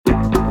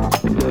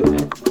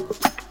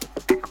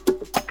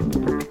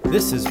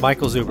This is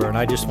Michael Zuber, and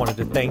I just wanted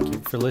to thank you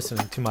for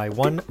listening to my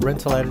One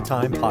Rental at a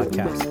Time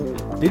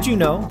podcast. Did you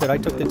know that I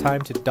took the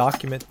time to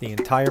document the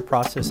entire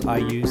process I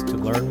used to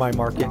learn my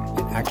market and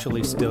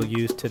actually still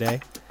use today?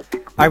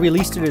 I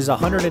released it as a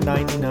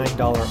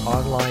 $199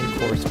 online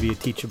course via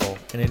Teachable,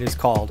 and it is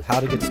called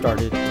How to Get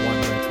Started One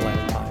Rental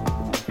at a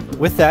Time.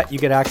 With that, you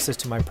get access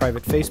to my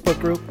private Facebook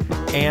group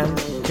and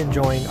can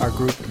join our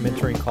group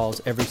mentoring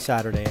calls every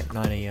Saturday at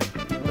 9 a.m.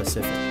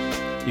 Pacific.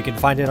 You can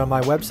find it on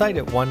my website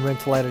at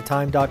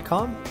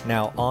onerentalatatime.com.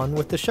 Now on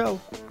with the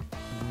show.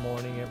 Good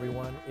morning,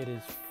 everyone. It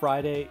is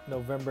Friday,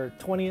 November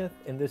 20th,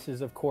 and this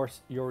is, of course,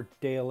 your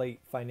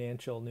daily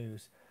financial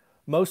news.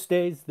 Most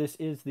days, this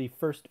is the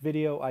first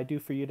video I do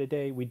for you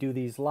today. We do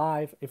these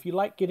live. If you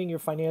like getting your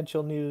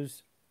financial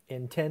news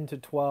in 10 to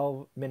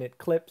 12 minute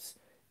clips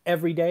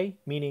every day,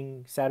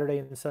 meaning Saturday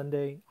and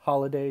Sunday,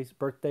 holidays,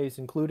 birthdays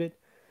included,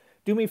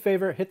 do me a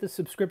favor, hit the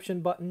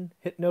subscription button,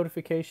 hit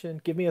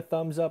notification, give me a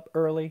thumbs up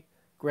early.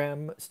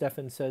 Graham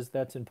Stephan says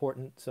that's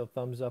important, so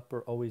thumbs up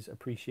are always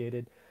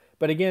appreciated.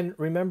 But again,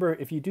 remember,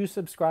 if you do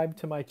subscribe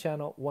to my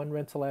channel, One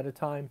Rental at a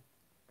Time,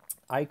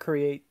 I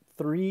create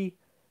 3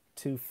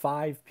 to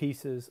 5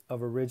 pieces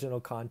of original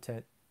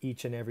content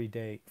each and every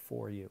day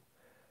for you.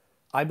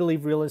 I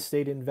believe real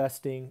estate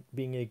investing,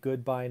 being a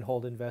good buy and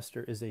hold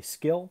investor, is a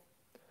skill.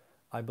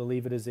 I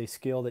believe it is a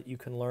skill that you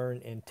can learn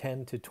in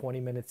 10 to 20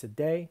 minutes a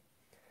day,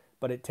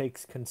 but it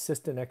takes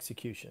consistent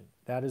execution.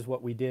 That is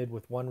what we did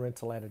with One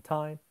Rental at a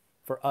Time.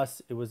 For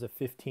us, it was a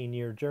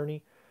 15-year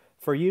journey.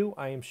 For you,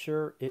 I am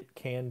sure it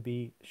can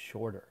be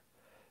shorter.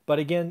 But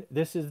again,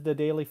 this is the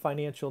daily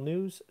financial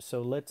news,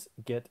 so let's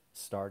get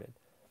started.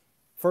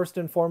 First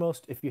and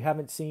foremost, if you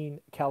haven't seen,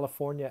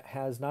 California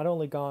has not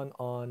only gone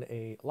on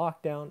a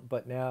lockdown,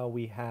 but now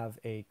we have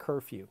a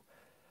curfew.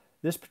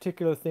 This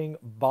particular thing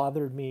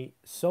bothered me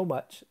so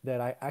much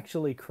that I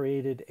actually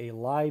created a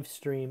live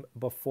stream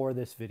before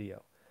this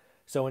video.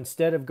 So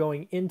instead of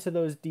going into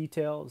those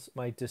details,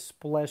 my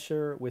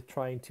displeasure with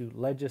trying to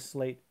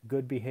legislate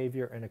good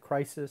behavior in a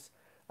crisis,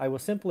 I will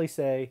simply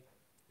say,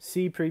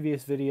 see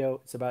previous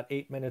video. It's about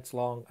 8 minutes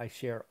long. I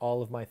share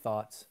all of my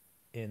thoughts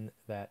in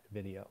that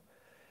video.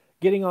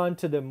 Getting on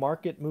to the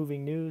market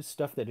moving news,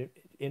 stuff that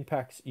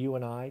impacts you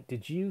and I.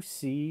 Did you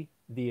see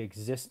the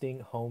existing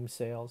home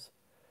sales?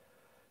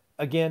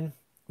 Again,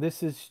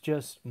 this is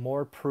just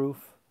more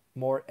proof,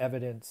 more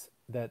evidence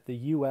that the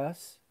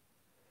U.S.,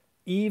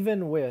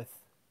 even with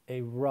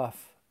a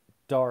rough,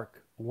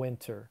 dark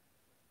winter,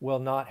 will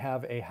not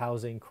have a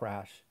housing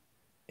crash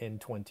in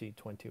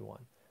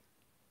 2021.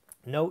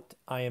 Note,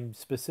 I am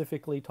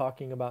specifically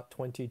talking about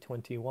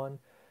 2021.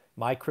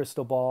 My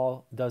crystal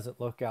ball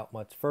doesn't look out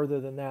much further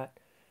than that.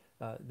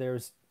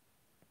 There's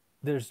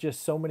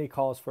just so many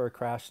calls for a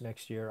crash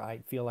next year. I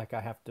feel like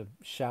I have to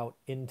shout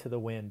into the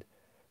wind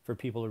for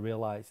people to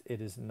realize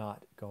it is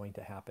not going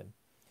to happen.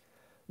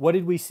 What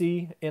did we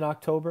see in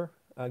October?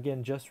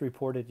 Again, just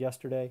reported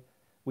yesterday.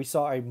 We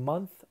saw a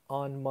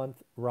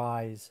month-on-month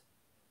rise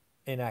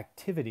in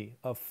activity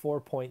of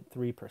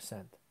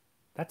 4.3%.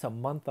 That's a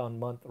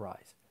month-on-month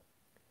rise.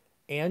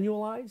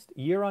 Annualized,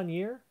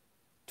 year-on-year,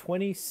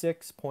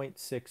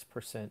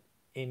 26.6%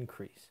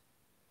 increase.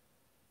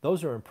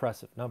 Those are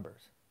impressive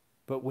numbers.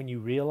 But when you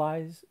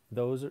realize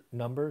those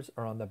numbers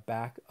are on the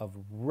back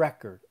of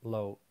record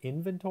low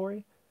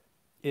inventory,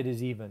 it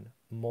is even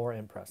more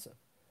impressive.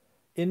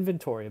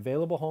 Inventory,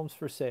 available homes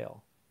for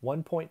sale,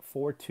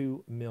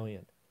 1.42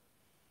 million.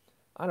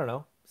 I don't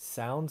know,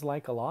 sounds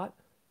like a lot.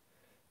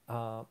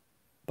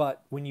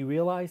 But when you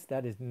realize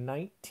that is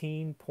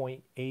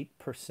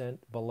 19.8%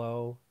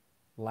 below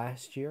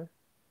last year,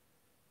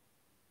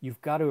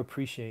 you've got to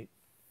appreciate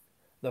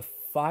the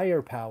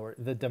firepower,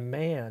 the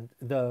demand,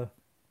 the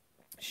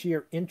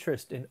sheer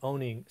interest in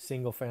owning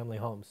single-family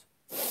homes.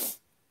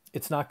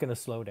 It's not going to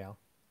slow down.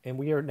 And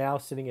we are now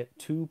sitting at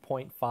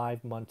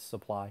 2.5 months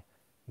supply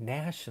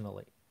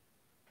nationally.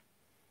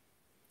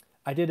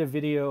 I did a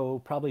video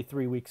probably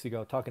 3 weeks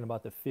ago talking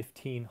about the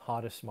 15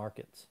 hottest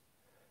markets.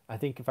 I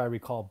think if I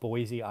recall,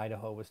 Boise,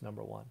 Idaho was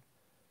number 1.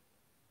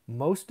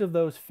 Most of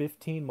those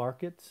 15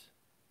 markets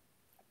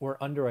were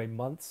under a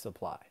month's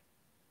supply.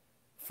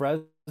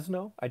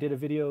 Fresno, I did a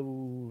video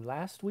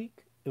last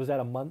week. It was at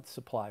a month's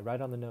supply,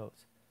 right on the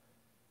nose.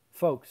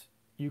 Folks,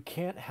 you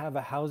can't have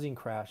a housing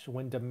crash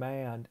when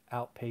demand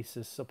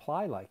outpaces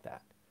supply like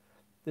that.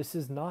 This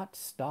is not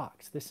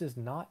stocks. This is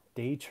not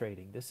day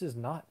trading. This is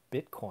not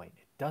Bitcoin.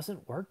 It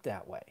doesn't work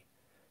that way.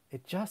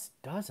 It just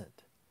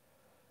doesn't.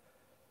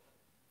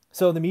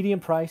 So the median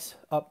price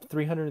up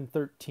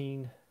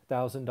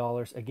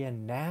 $313,000,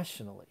 again,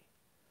 nationally.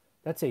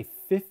 That's a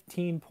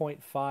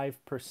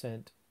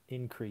 15.5%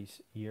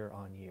 increase year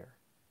on year.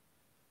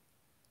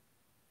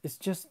 It's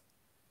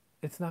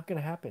not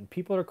going to happen.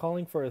 People are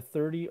calling for a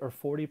 30 or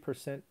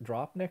 40%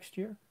 drop next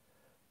year,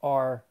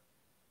 are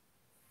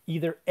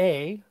either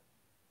A,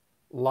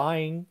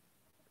 lying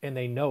and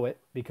they know it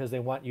because they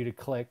want you to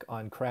click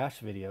on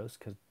crash videos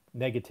because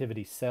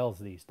negativity sells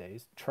these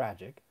days.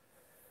 Tragic.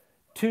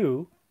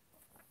 2,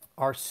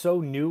 are so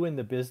new in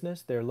the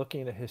business, they're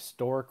looking at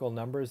historical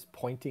numbers,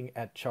 pointing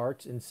at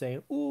charts and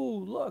saying, ooh,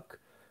 look,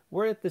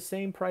 we're at the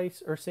same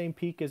price or same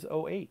peak as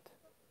 '08.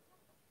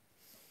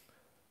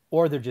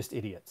 Or they're just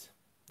idiots.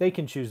 They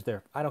can choose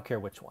I don't care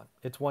which one.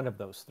 It's one of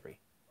those three.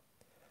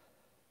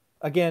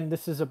 Again,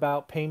 this is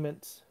about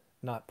payments,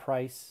 not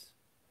price.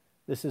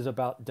 This is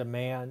about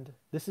demand.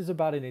 This is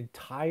about an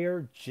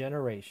entire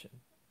generation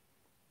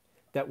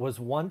that was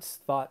once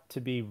thought to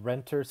be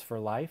renters for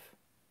life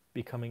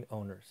becoming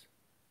owners.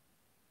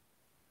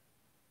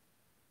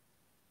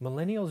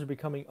 Millennials are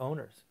becoming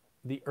owners.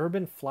 The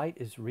urban flight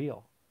is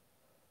real.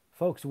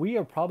 Folks, we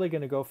are probably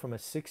going to go from a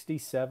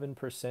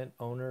 67%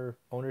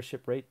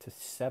 ownership rate to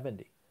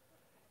 70%.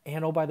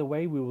 And oh, by the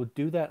way, we will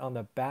do that on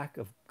the back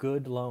of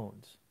good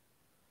loans,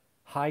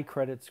 high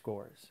credit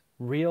scores,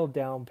 real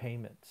down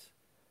payments.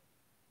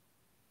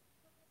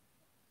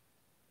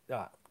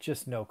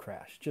 Just no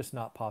crash, just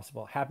not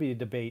possible. Happy to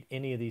debate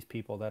any of these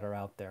people that are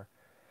out there.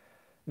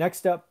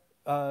 Next up,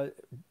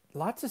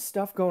 lots of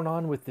stuff going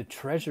on with the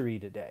Treasury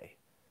today.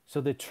 So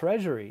the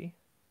Treasury,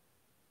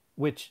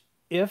 which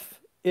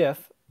if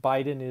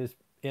Biden is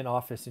in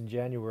office in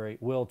January,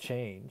 will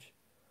change.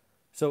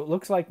 So it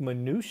looks like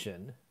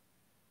Mnuchin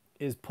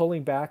is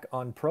pulling back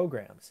on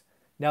programs.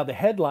 Now the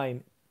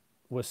headline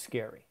was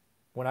scary.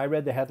 When I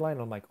read the headline,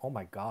 I'm like, oh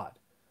my God.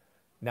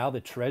 Now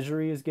the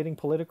Treasury is getting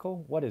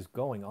political? What is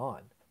going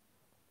on?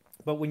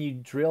 But when you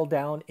drill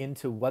down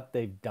into what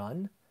they've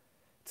done,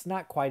 it's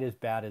not quite as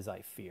bad as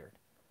I feared.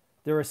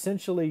 They're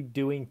essentially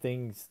doing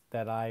things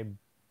that I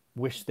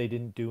wish they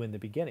didn't do in the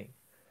beginning.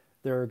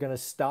 They're going to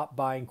stop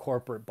buying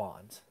corporate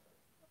bonds.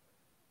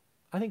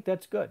 I think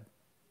that's good.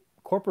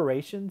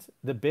 Corporations,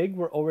 the big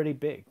were already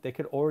big. They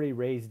could already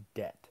raise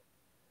debt.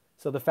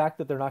 So the fact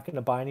that they're not going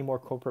to buy any more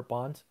corporate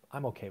bonds,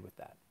 I'm okay with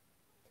that.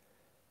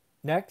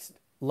 Next,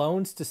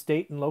 loans to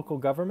state and local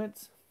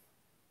governments.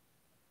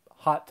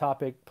 Hot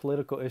topic,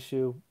 political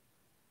issue,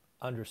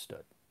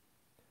 understood.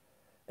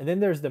 And then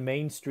there's the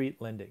Main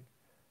Street lending.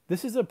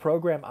 This is a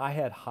program I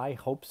had high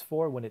hopes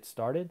for when it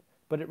started,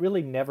 but it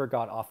really never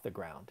got off the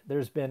ground.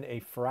 There's been a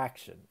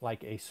fraction,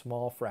 like a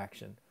small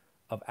fraction,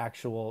 of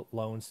actual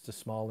loans to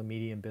small and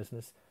medium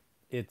business.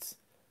 It's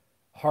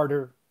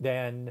harder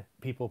than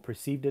people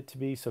perceived it to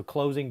be. So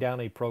closing down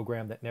a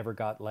program that never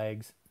got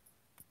legs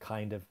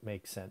kind of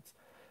makes sense.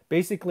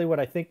 Basically, what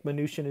I think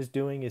Mnuchin is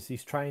doing is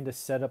he's trying to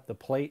set up the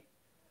plate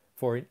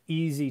for an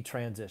easy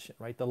transition,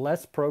 right? The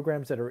less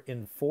programs that are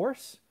in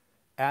force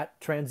at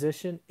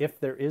transition, if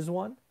there is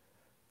one,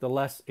 the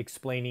less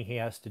explaining he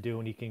has to do,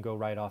 and he can go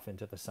right off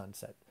into the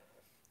sunset.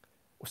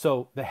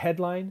 So the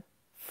headline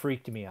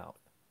freaked me out.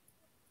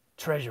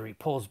 Treasury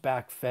pulls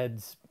back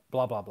feds,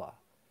 blah, blah, blah.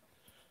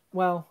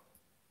 Well,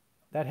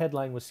 that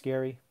headline was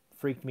scary,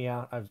 freaked me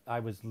out.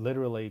 I was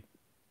literally,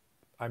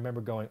 I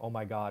remember going, oh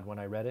my God, when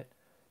I read it.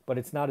 But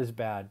it's not as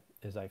bad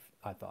as I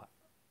thought.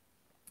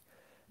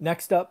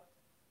 Next up,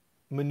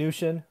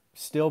 Mnuchin,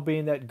 still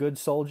being that good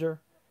soldier.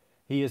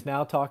 He is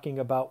now talking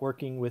about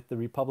working with the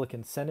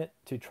Republican Senate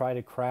to try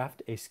to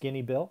craft a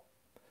skinny bill.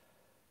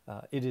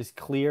 It is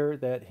clear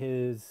that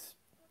his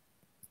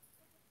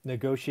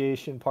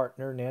negotiation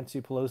partner, Nancy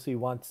Pelosi,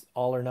 wants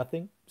all or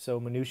nothing. So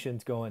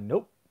Mnuchin's going,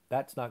 nope,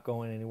 that's not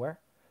going anywhere.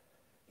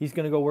 He's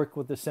going to go work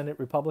with the Senate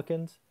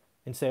Republicans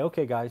and say,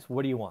 okay, guys,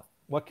 what do you want?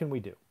 What can we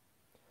do?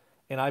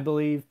 And I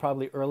believe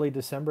probably early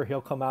December,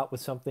 he'll come out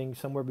with something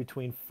somewhere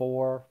between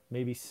 4,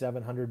 maybe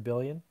 700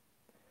 billion.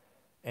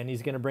 And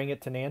he's going to bring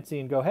it to Nancy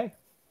and go, hey,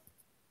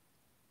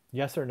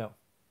 yes or no?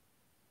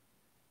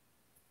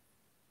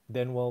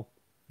 Then we'll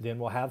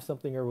have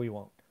something or we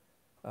won't.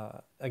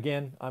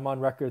 Again, I'm on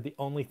record. The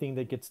only thing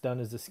that gets done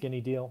is a skinny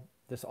deal.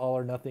 This all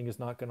or nothing is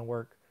not going to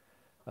work.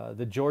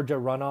 The Georgia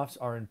runoffs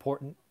are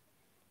important.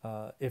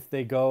 If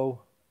they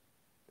go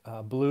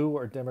blue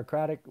or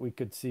Democratic, we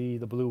could see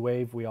the blue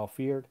wave we all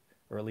feared,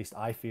 or at least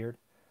I feared.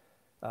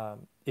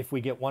 If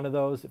we get one of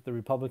those, if the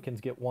Republicans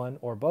get one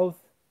or both,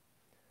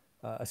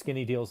 a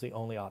skinny deal is the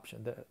only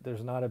option.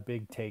 There's not a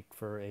big take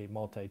for a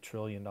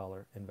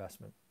multi-trillion-dollar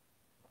investment.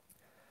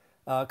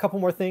 A couple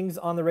more things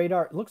on the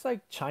radar. It looks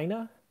like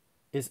China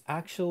is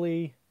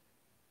actually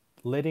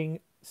letting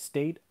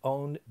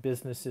state-owned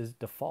businesses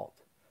default.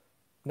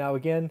 Now,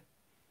 again,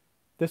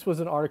 this was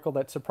an article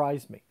that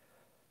surprised me.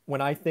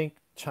 When I think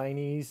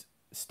Chinese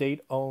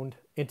state-owned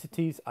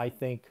entities, I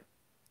think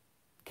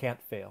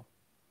can't fail.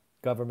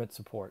 Government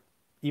support.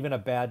 Even a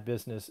bad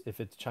business,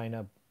 if it's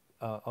China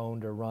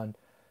owned or run,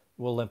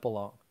 will limp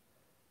along.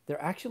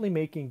 They're actually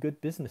making good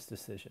business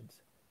decisions.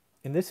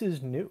 And this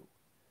is new.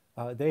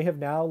 They have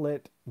now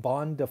let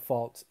bond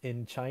defaults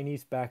in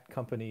Chinese-backed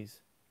companies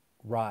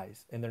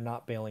rise, and they're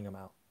not bailing them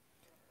out.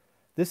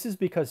 This is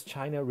because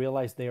China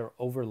realized they are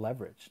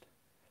over-leveraged.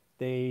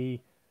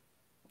 They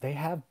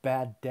have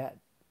bad debt,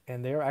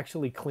 and they're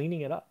actually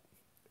cleaning it up.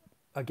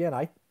 Again,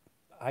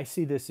 I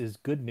see this as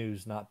good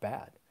news, not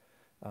bad.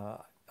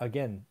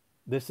 Again,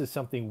 this is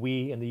something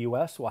we in the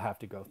U.S. will have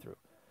to go through.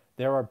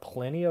 There are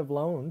plenty of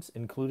loans,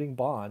 including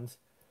bonds,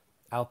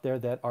 out there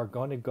that are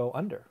going to go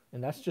under,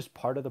 and that's just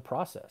part of the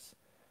process.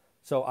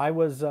 So I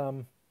was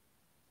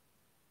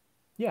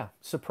yeah,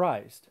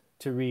 surprised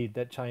to read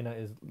that China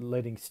is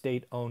letting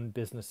state-owned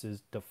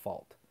businesses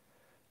default.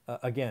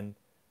 Again,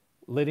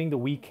 letting the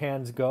weak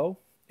hands go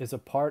is a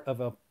part of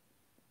a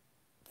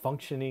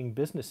functioning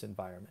business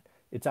environment.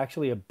 It's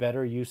actually a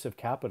better use of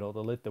capital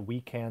to let the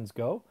weak hands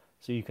go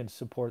so you can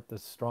support the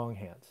strong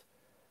hands.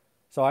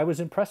 So I was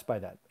impressed by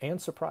that and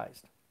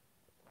surprised.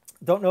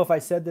 Don't know if I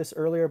said this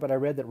earlier, but I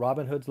read that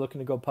Robinhood's looking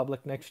to go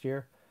public next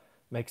year.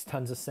 Makes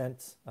tons of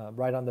sense.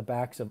 Right on the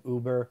backs of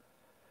Uber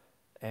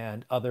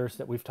and others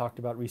that we've talked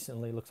about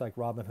recently. Looks like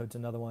Robinhood's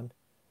another one.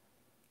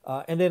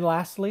 And then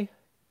lastly,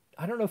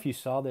 I don't know if you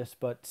saw this,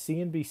 but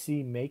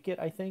CNBC Make It,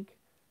 I think,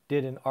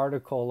 did an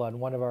article on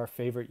one of our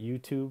favorite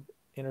YouTube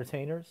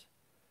entertainers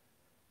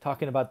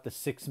talking about the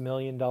 $6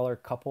 million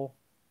couple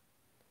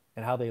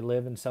and how they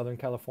live in Southern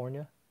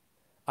California.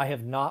 I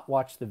have not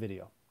watched the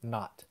video.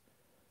 Not.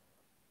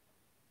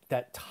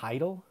 That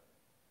title,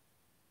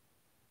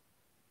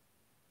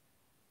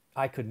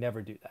 I could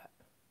never do that.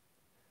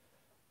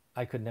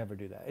 I could never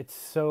do that. It's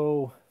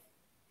so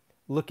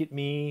look at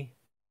me,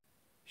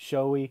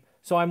 showy.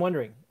 So I'm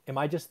wondering, am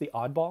I just the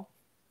oddball?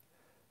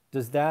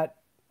 Does that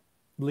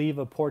leave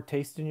a poor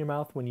taste in your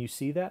mouth when you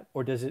see that?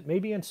 Or does it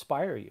maybe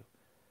inspire you?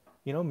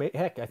 You know,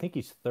 heck, I think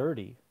he's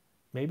 30.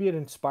 Maybe it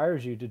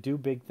inspires you to do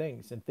big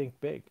things and think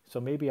big. So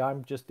maybe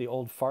I'm just the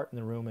old fart in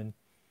the room and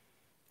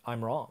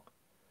I'm wrong.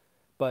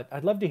 But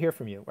I'd love to hear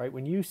from you, right?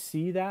 When you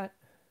see that,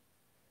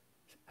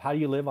 how do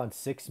you live on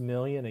 6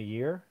 million a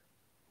year?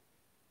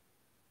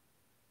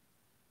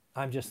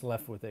 I'm just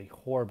left with a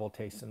horrible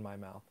taste in my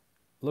mouth.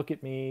 Look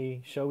at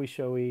me, showy,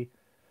 showy.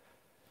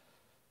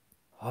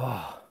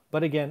 Oh.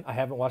 But again, I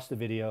haven't watched the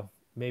video.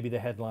 Maybe the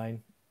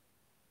headline.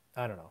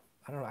 I don't know.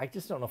 I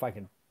just don't know if I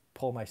can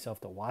pull myself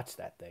to watch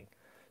that thing.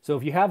 So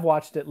if you have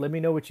watched it, let me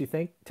know what you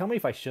think. Tell me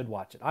if I should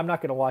watch it. I'm not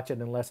going to watch it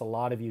unless a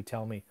lot of you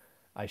tell me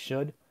I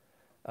should.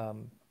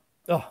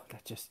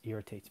 That just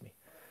irritates me.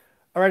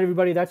 All right,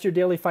 everybody, that's your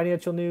daily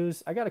financial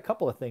news. I got a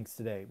couple of things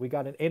today. We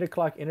got an 8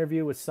 o'clock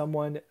interview with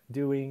someone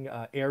doing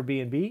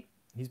Airbnb.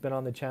 He's been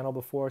on the channel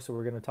before, so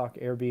we're going to talk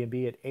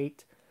Airbnb at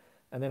 8.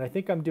 And then I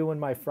think I'm doing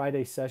my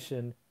Friday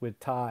session with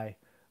Ty,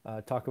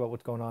 talk about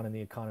what's going on in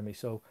the economy.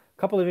 So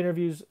a couple of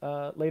interviews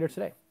later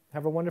today.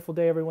 Have a wonderful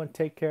day, everyone.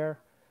 Take care.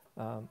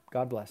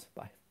 God bless.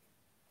 Bye.